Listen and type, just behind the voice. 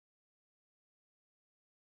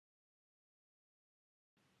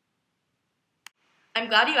I'm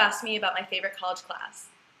glad you asked me about my favorite college class.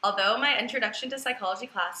 Although my introduction to psychology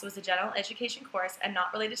class was a general education course and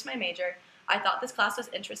not related to my major, I thought this class was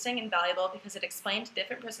interesting and valuable because it explained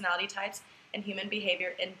different personality types and human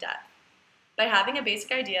behavior in depth. By having a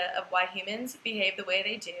basic idea of why humans behave the way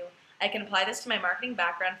they do, I can apply this to my marketing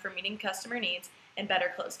background for meeting customer needs and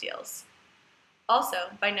better close deals.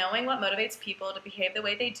 Also, by knowing what motivates people to behave the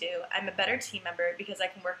way they do, I'm a better team member because I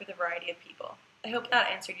can work with a variety of people. I hope that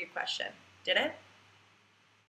answered your question. Did it?